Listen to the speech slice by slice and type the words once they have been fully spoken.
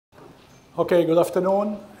Okay, good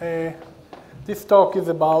afternoon. This talk is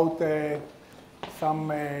about some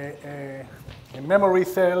memory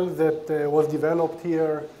cell that was developed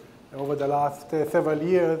here over the last several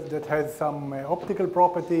years that has some optical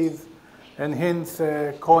properties and hence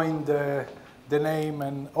coined the name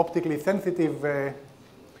an optically sensitive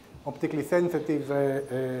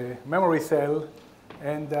memory cell.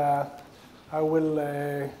 And I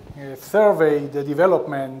will survey the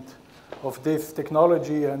development of this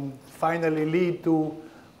technology and finally lead to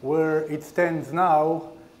where it stands now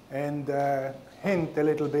and hint a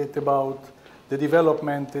little bit about the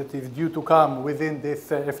development that is due to come within this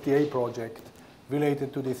FDA project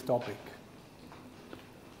related to this topic.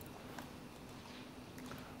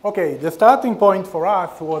 Okay, the starting point for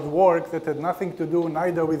us was work that had nothing to do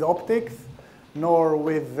neither with optics nor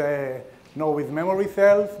with memory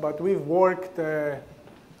cells, but we've worked, I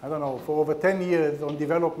don't know, for over 10 years on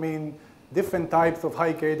developing different types of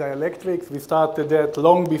high-K dielectrics. We started that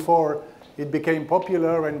long before it became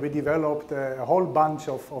popular, and we developed a whole bunch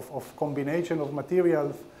of combination of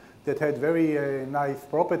materials that had very nice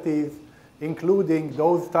properties, including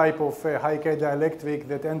those type of high-K dielectric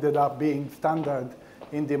that ended up being standard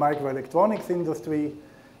in the microelectronics industry.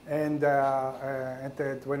 And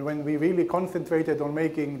when we really concentrated on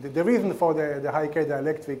making, the reason for the high-K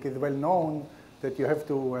dielectric is well known, that you have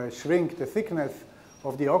to shrink the thickness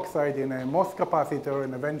of the oxide in a MOS capacitor,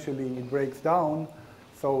 and eventually it breaks down.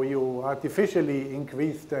 So you artificially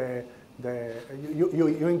increase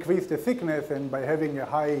you increase the thickness, and by having a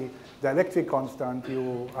high dielectric constant,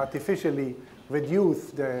 you artificially reduce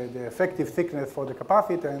the effective thickness for the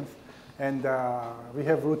capacitance. And we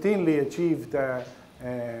have routinely achieved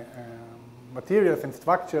materials and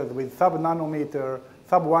structures with sub 1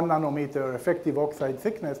 nanometer effective oxide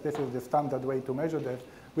thickness. This is the standard way to measure this,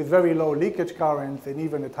 with very low leakage currents and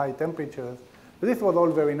even at high temperatures. So this was all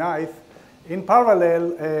very nice. In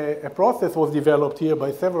parallel, a process was developed here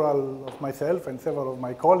by several of myself and several of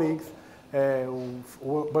my colleagues,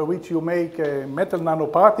 by which you make metal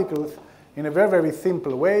nanoparticles in a very, very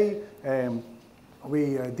simple way.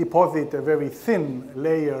 We deposit a very thin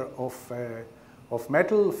layer of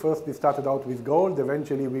metal. First, we started out with gold.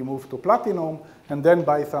 Eventually, we moved to platinum. And then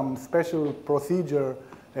by some special procedure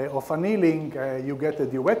of annealing, you get a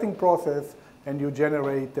dewetting process, and you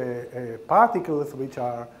generate particles which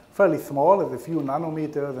are fairly small, as a few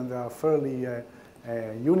nanometers, and they are fairly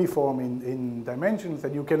uniform in dimensions,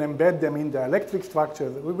 and you can embed them in the electric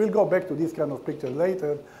structures. We will go back to this kind of picture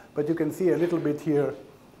later, but you can see a little bit here.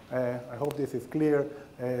 I hope this is clear.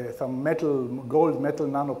 Some gold metal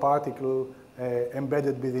nanoparticle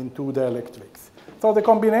embedded within two dielectrics. So the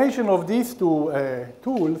combination of these two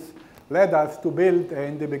tools led us to build,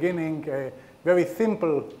 in the beginning, very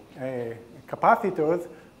simple capacitors,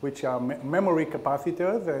 which are memory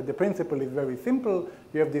capacitors. The principle is very simple.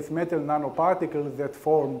 You have these metal nanoparticles that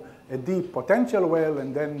form a deep potential well,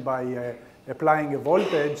 and then by applying a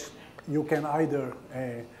voltage, you can either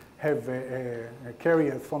have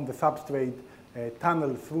carriers from the substrate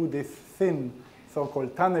tunnel through this thin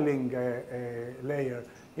so-called tunneling layer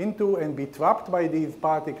into and be trapped by these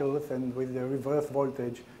particles, and with the reverse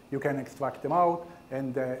voltage, you can extract them out,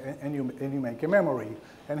 and you make a memory.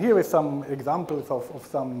 And here is some examples of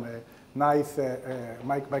some nice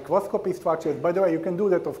microscopy structures. By the way, you can do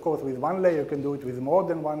that, of course, with one layer. You can do it with more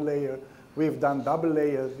than one layer. We've done double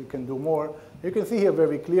layers. You can do more. You can see here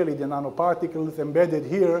very clearly the nanoparticles embedded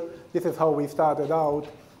here. This is how we started out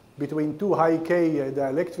between two high-K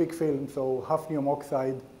dielectric films, so hafnium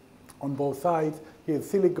oxide on both sides. Here's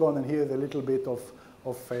silicon, and here's a little bit of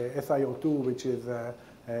SiO2, which is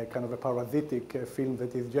kind of a parasitic film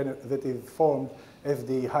that is formed as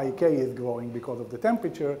the high-K is growing because of the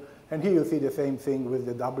temperature. And here you see the same thing with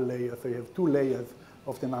the double layer. So you have two layers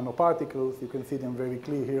of the nanoparticles. You can see them very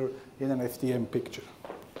clear here in an STM picture.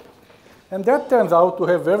 And that turns out to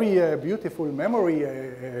have very beautiful memory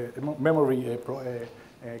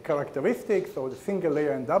characteristics, so the single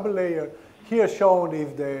layer and double layer. Here shown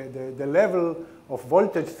is the level of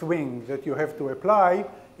voltage swing that you have to apply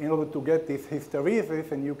in order to get this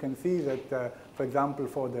hysteresis. And you can see that, for example,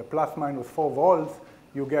 for the plus minus 4 volts,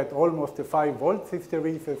 you get almost a 5 volts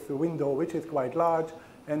hysteresis window, which is quite large,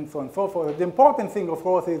 and so on and so forth. The important thing, of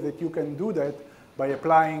course, is that you can do that by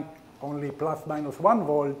applying only plus minus 1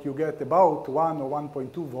 volt. You get about 1 or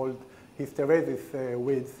 1.2 volt hysteresis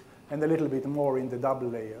width, and a little bit more in the double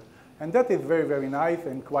layer. And that is very, very nice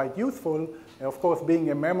and quite useful. Of course, being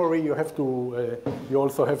a memory, you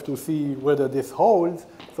also have to see whether this holds.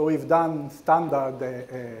 So we've done standard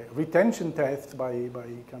retention tests by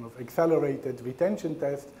kind of accelerated retention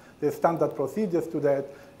tests. There's standard procedures to that,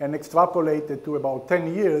 and extrapolated to about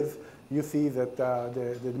 10 years, you see that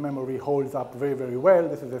the memory holds up very, very well.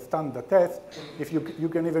 This is a standard test. If you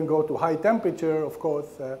can even go to high temperature, of course,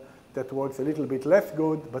 that works a little bit less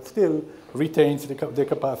good, but still retains the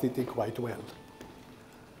capacity quite well.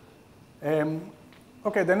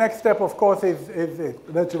 Okay, the next step, of course,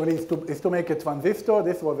 is to make a transistor.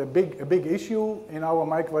 This was a big issue in our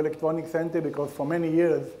microelectronics center because for many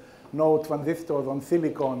years, no transistors on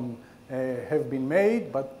silicon have been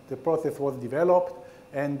made, but the process was developed.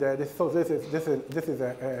 And this is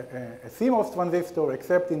a CMOS transistor,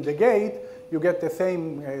 except in the gate, you get the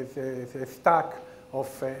same stack of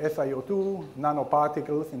SiO2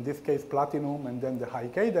 nanoparticles, in this case platinum, and then the high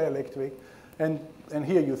K dielectric. And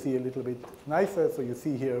here you see a little bit nicer, so you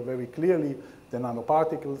see here very clearly the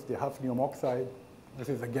nanoparticles, the hafnium oxide. This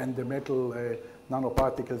is again the metal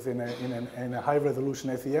nanoparticles in a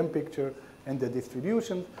high-resolution SEM picture, and the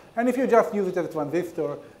distributions. And if you just use it as a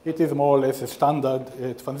transistor, it is more or less a standard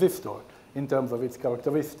transistor in terms of its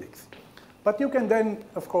characteristics. But you can then,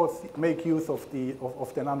 of course, make use of the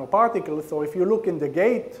nanoparticles. So if you look in the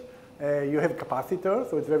gate, you have capacitor,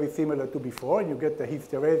 so it's very similar to before. You get the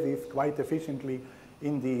hysteresis quite efficiently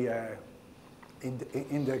in the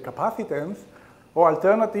capacitance. Or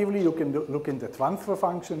alternatively, you can look in the transfer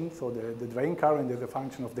function, so the drain current is a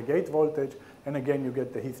function of the gate voltage, and again, you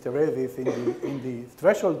get the hysteresis in the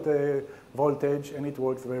threshold voltage, and it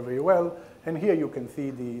works very, very well. And here you can see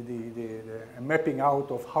the mapping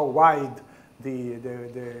out of how wide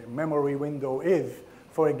the memory window is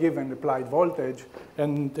for a given applied voltage.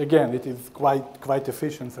 And again, it is quite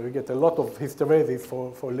efficient, so you get a lot of hysteresis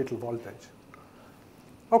for little voltage.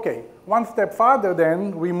 Okay, one step further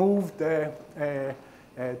then, we moved to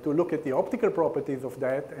look at the optical properties of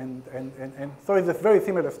that. And so it's a very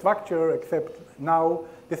similar structure, except now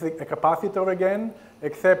this is a capacitor again,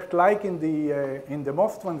 except like in the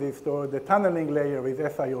MOS transistor, the tunneling layer is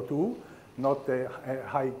SiO2, not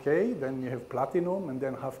high K. Then you have platinum, and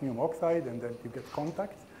then hafnium oxide, and then you get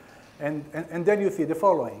contacts. And then you see the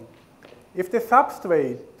following. If the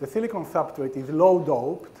substrate, the silicon substrate, is low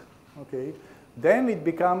doped, okay, then it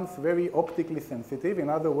becomes very optically sensitive. In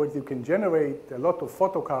other words, you can generate a lot of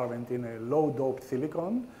photocurrent in a low-doped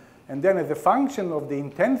silicon. And then as a function of the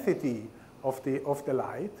intensity of the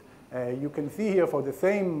light, you can see here for the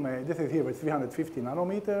same, this is here with 350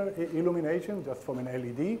 nanometer illumination, just from an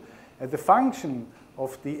LED. As a function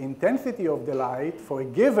of the intensity of the light, for a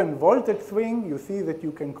given voltage swing, you see that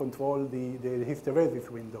you can control the hysteresis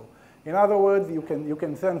window. In other words, you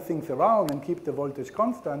can turn things around and keep the voltage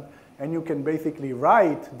constant, and you can basically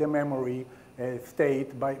write the memory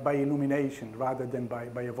state by illumination rather than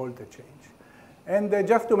by a voltage change. And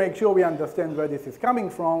just to make sure we understand where this is coming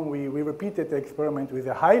from, we repeated the experiment with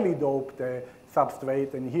a highly doped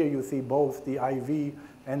substrate, and here you see both the IV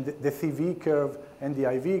and the CV curve and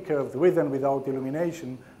the IV curves with and without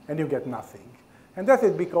illumination, and you get nothing. And that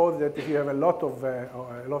is because that if you have a lot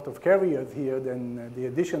of carriers here, then the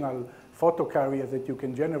additional photocarriers that you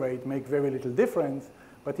can generate make very little difference.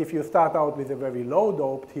 But if you start out with a very low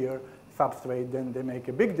doped here substrate, then they make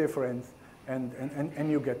a big difference,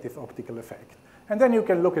 and you get this optical effect. And then you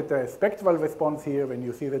can look at the spectral response here, and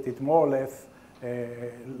you see that it more or less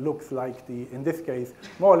looks like in this case,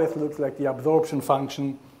 more or less looks like the absorption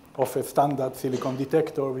function of a standard silicon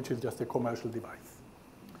detector, which is just a commercial device.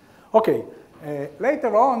 Okay.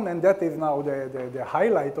 Later on, and that is now the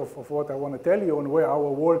highlight of what I want to tell you and where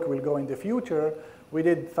our work will go in the future, we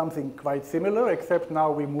did something quite similar, except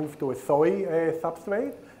now we moved to a SOI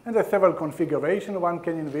substrate. And there are several configurations one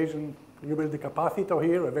can envision. You build the capacitor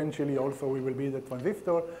here. Eventually, also, we will build a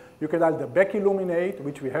transistor. You can either back illuminate,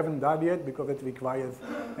 which we haven't done yet because it requires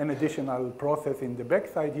an additional process in the back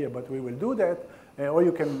side here, but we will do that. Or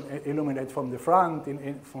you can illuminate from the front,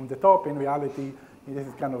 from the top. In reality, this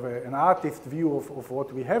is kind of an artist view of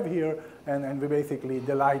what we have here, and we basically,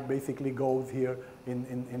 the light basically goes here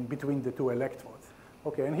in between the two electrodes.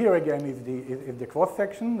 Okay, and here again is the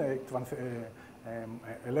cross-section,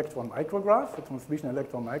 electron micrograph, a transmission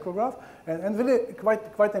electron micrograph, and really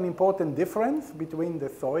quite an important difference between the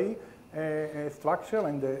SOI structure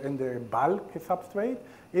and the bulk substrate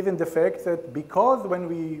is in the fact that because when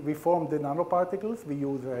we form the nanoparticles, we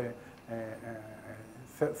use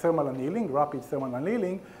thermal annealing, rapid thermal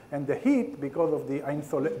annealing, and the heat, because of the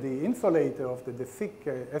insulator of the thick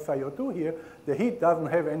SiO2 here, the heat doesn't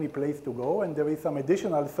have any place to go, and there is some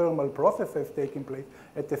additional thermal processes taking place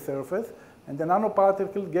at the surface, and the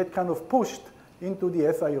nanoparticles get kind of pushed into the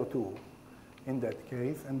SiO2 in that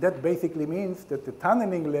case, and that basically means that the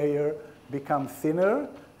tunneling layer becomes thinner,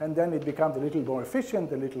 and then it becomes a little more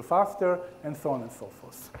efficient, a little faster, and so on and so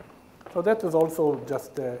forth. So that is also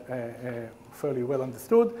just fairly well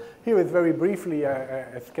understood. Here is very briefly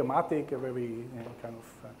a schematic, a very kind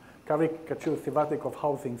of caricature schematic of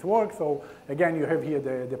how things work. So again, you have here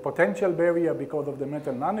the potential barrier because of the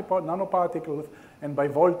metal nanoparticles, and by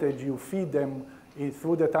voltage you feed them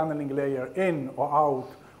through the tunneling layer in or out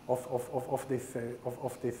of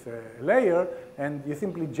this layer, and you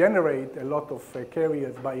simply generate a lot of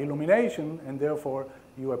carriers by illumination, and therefore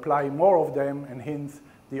you apply more of them, and hence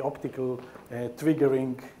the optical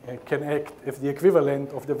triggering can act as the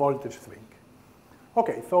equivalent of the voltage swing.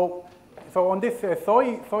 Okay, so on this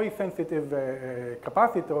SOI sensitive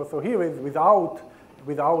capacitor, so here is without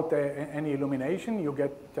any illumination, you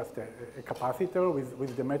get just a capacitor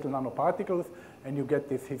with the metal nanoparticles, and you get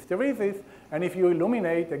this hysteresis. And if you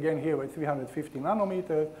illuminate, again here at 350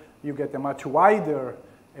 nanometers, you get a much wider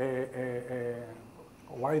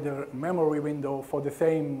memory window for the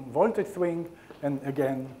same voltage swing. And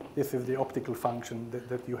again, this is the optical function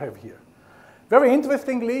that you have here. Very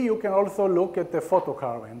interestingly, you can also look at the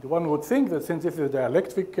photocurrent. One would think that since this is the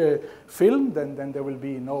electric film, then there will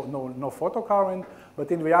be no photocurrent. But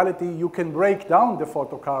in reality, you can break down the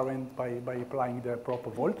photocurrent by applying the proper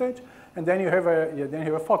voltage. And then you have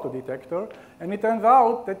a photodetector. And it turns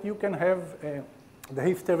out that you can have the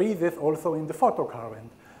hysteresis also in the photocurrent.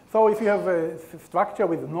 So if you have a structure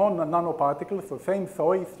with nanoparticles, so same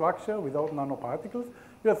SOI structure without nanoparticles,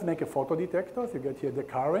 you just make a photodetector. So you get here the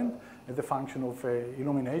current as a function of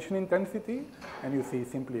illumination intensity, and you see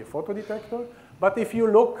simply a photodetector. But if you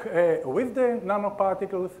look with the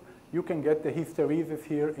nanoparticles, you can get the hysteresis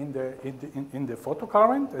here in the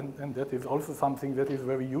photocurrent, and that is also something that is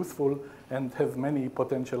very useful and has many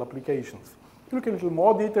potential applications. Look a little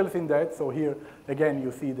more details in that. So here again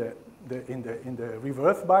you see in the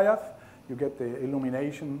reverse bias, you get the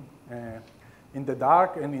illumination in the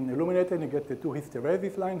dark and in illuminated, and you get the two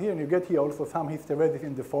hysteresis lines here, and you get here also some hysteresis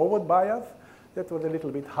in the forward bias. That was a little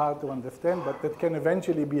bit hard to understand, but that can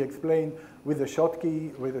eventually be explained with a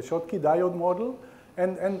Schottky diode model.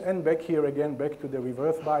 And back here again, back to the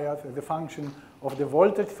reverse bias as a function of the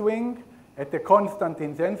voltage swing at a constant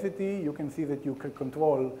intensity. You can see that you can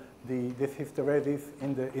control this hysteresis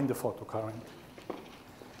in the photocurrent.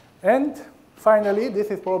 And finally,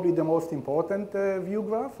 this is probably the most important view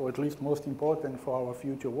graph, or at least most important for our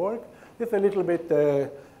future work. This is a little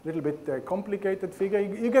bit complicated figure.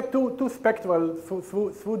 You get two spectral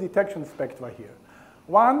through detection spectra here.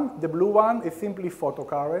 One, the blue one, is simply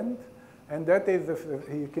photocurrent, and that is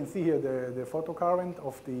you can see here the photocurrent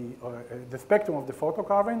of the spectrum of the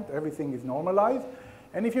photocurrent. Everything is normalized,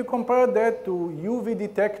 and if you compare that to UV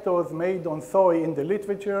detectors made on SOI in the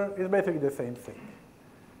literature, it's basically the same thing.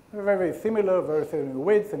 Very similar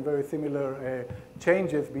widths and very similar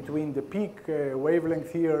changes between the peak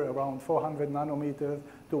wavelengths here around 400 nanometers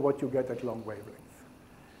to what you get at long wavelengths.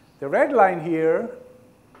 The red line here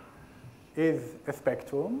is a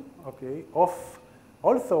spectrum, okay,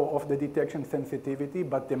 also of the detection sensitivity,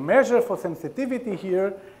 but the measure for sensitivity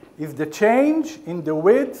here is the change in the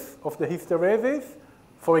width of the hysteresis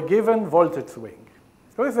for a given voltage swing.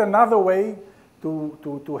 So it's another way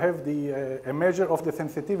to have a measure of the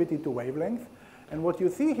sensitivity to wavelength. And what you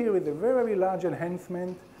see here is a very large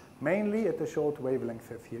enhancement, mainly at the short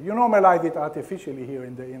wavelengths here. You normalize it artificially here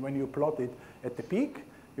when you plot it at the peak.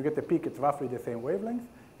 You get the peak at roughly the same wavelength,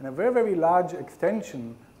 and a very large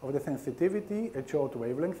extension of the sensitivity at short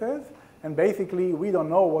wavelengths. And basically, we don't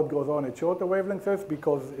know what goes on at shorter wavelengths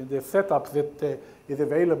because the setup that is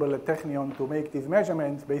available at Technion to make these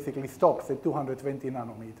measurements basically stops at 220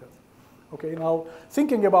 nanometers. Okay, now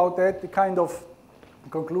thinking about that, kind of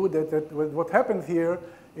concluded that what happens here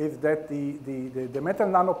is that the metal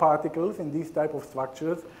nanoparticles in these type of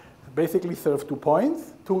structures basically serve 2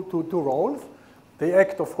 points, two roles. They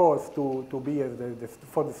act, of course, to be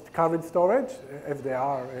for the current storage, as they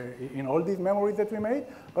are in all these memories that we made,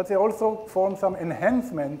 but they also form some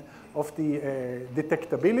enhancement of the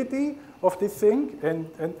detectability of this thing,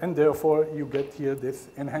 and therefore you get here this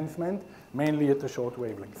enhancement, mainly at the short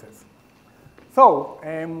wavelengths. So,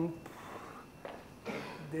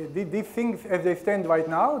 these things, as they stand right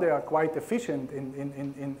now, they are quite efficient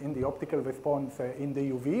in the optical response in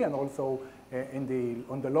the UV, and also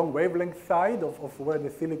on the long wavelength side of where the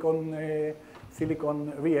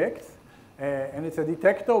silicon reacts. And it's a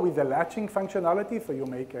detector with a latching functionality, so you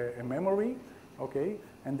make a memory, okay?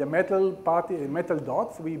 And the metal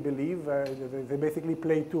dots, we believe, they basically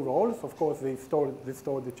play 2 roles. Of course, they store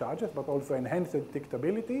the charges, but also enhance the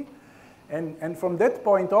detectability. And from that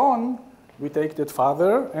point on, we take that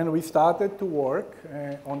further, and we started to work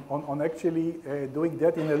on actually doing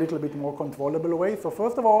that in a little bit more controllable way. So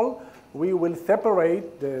first of all, we will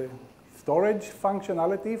separate the storage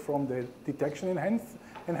functionality from the detection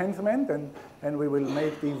enhancement, and we will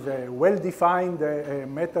make these well-defined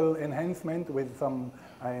metal enhancement with some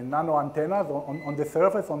nano antennas on the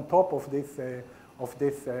surface on top of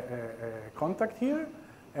this contact here.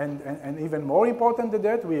 And even more important than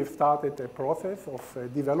that, we have started a process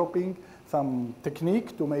of developing some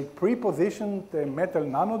technique to make pre-positioned metal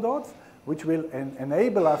nanodots, which will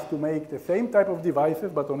enable us to make the same type of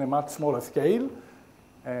devices, but on a much smaller scale,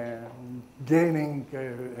 gaining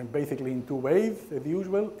basically in two ways, as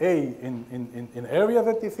usual. A, in area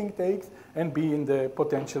that this thing takes, and B, in the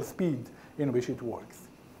potential speed in which it works.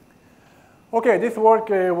 Okay, this work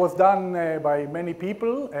was done by many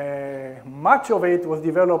people. Much of it was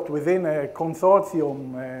developed within a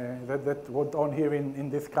consortium that was on here in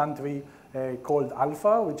this country called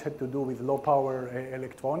ALPHA, which had to do with low-power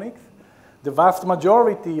electronics. The vast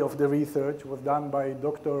majority of the research was done by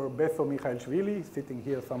Dr. Beso Michailishvili, sitting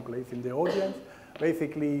here someplace in the audience.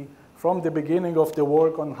 Basically, from the beginning of the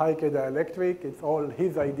work on high-K dielectric, it's all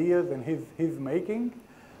his ideas and his making.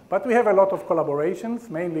 But we have a lot of collaborations,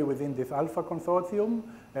 mainly within this ALPHA consortium,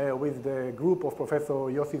 with the group of Professor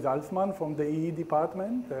Yossi Zaltzman from the EE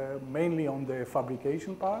department, mainly on the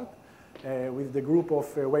fabrication part, with the group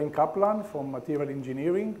of Wayne Kaplan from material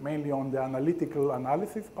engineering, mainly on the analytical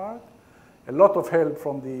analysis part. A lot of help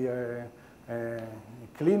from the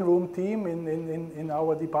clean room team in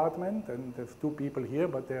our department, and there's two people here,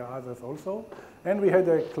 but there are others also. And we had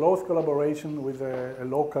a close collaboration with a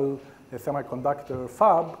local semiconductor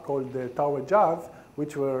fab called Tower Jazz,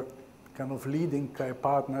 which were kind of leading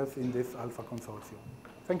partners in this ALPHA consortium.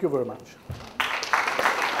 Thank you very much.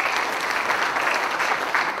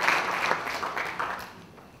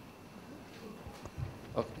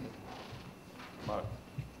 Okay. Mark.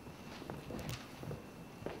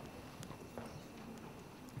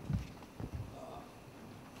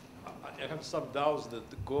 I have some doubts that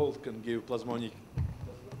the gold can give plasmonic.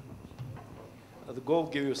 The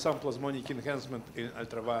gold gives you some plasmonic enhancement in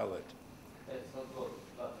ultraviolet. It's not gold,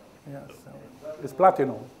 Yes, it's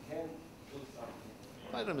platinum.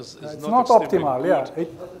 Platinum is It's not optimal, yeah.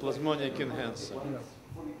 Plasmonic enhancer.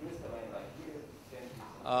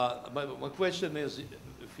 My question is,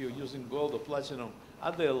 if you're using gold or platinum,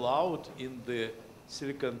 are they allowed in the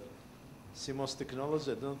silicon CMOS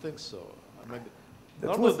technology? I don't think so.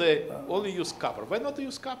 Normally they only use copper. Why not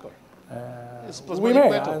use copper? We may,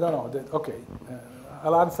 metal. I don't know. Okay,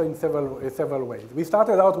 I'll answer in several ways. We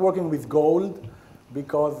started out working with gold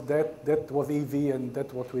because that was easy and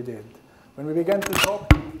that's what we did. When we began to talk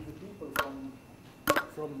to the people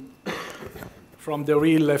from the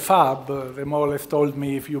real fab, they more or less told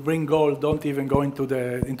me, if you bring gold, don't even go into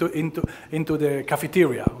the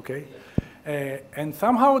cafeteria, okay? And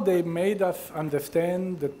somehow they made us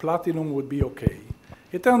understand that platinum would be okay.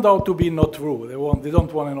 It turned out to be not true. They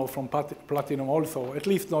don't want to know from platinum also, at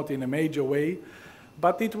least not in a major way.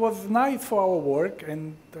 But it was nice for our work,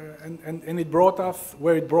 and it brought us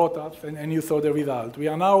where it brought us, and you saw the result. We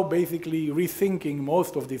are now basically rethinking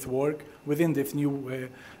most of this work within this new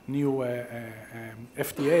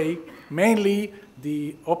FTA, mainly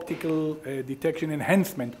the optical detection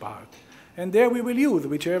enhancement part. And there we will use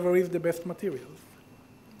whichever is the best materials.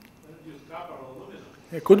 Use copper or aluminum?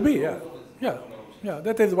 It could be, yeah. Yeah. Yeah,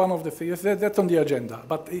 that is one of the things. That's on the agenda.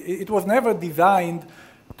 But it was never designed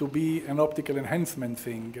to be an optical enhancement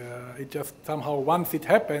thing. It just somehow, once it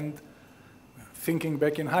happened, thinking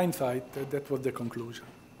back in hindsight, that was the conclusion.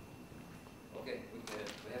 Okay,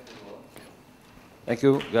 we have to go on. Thank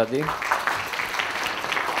you, Gadi.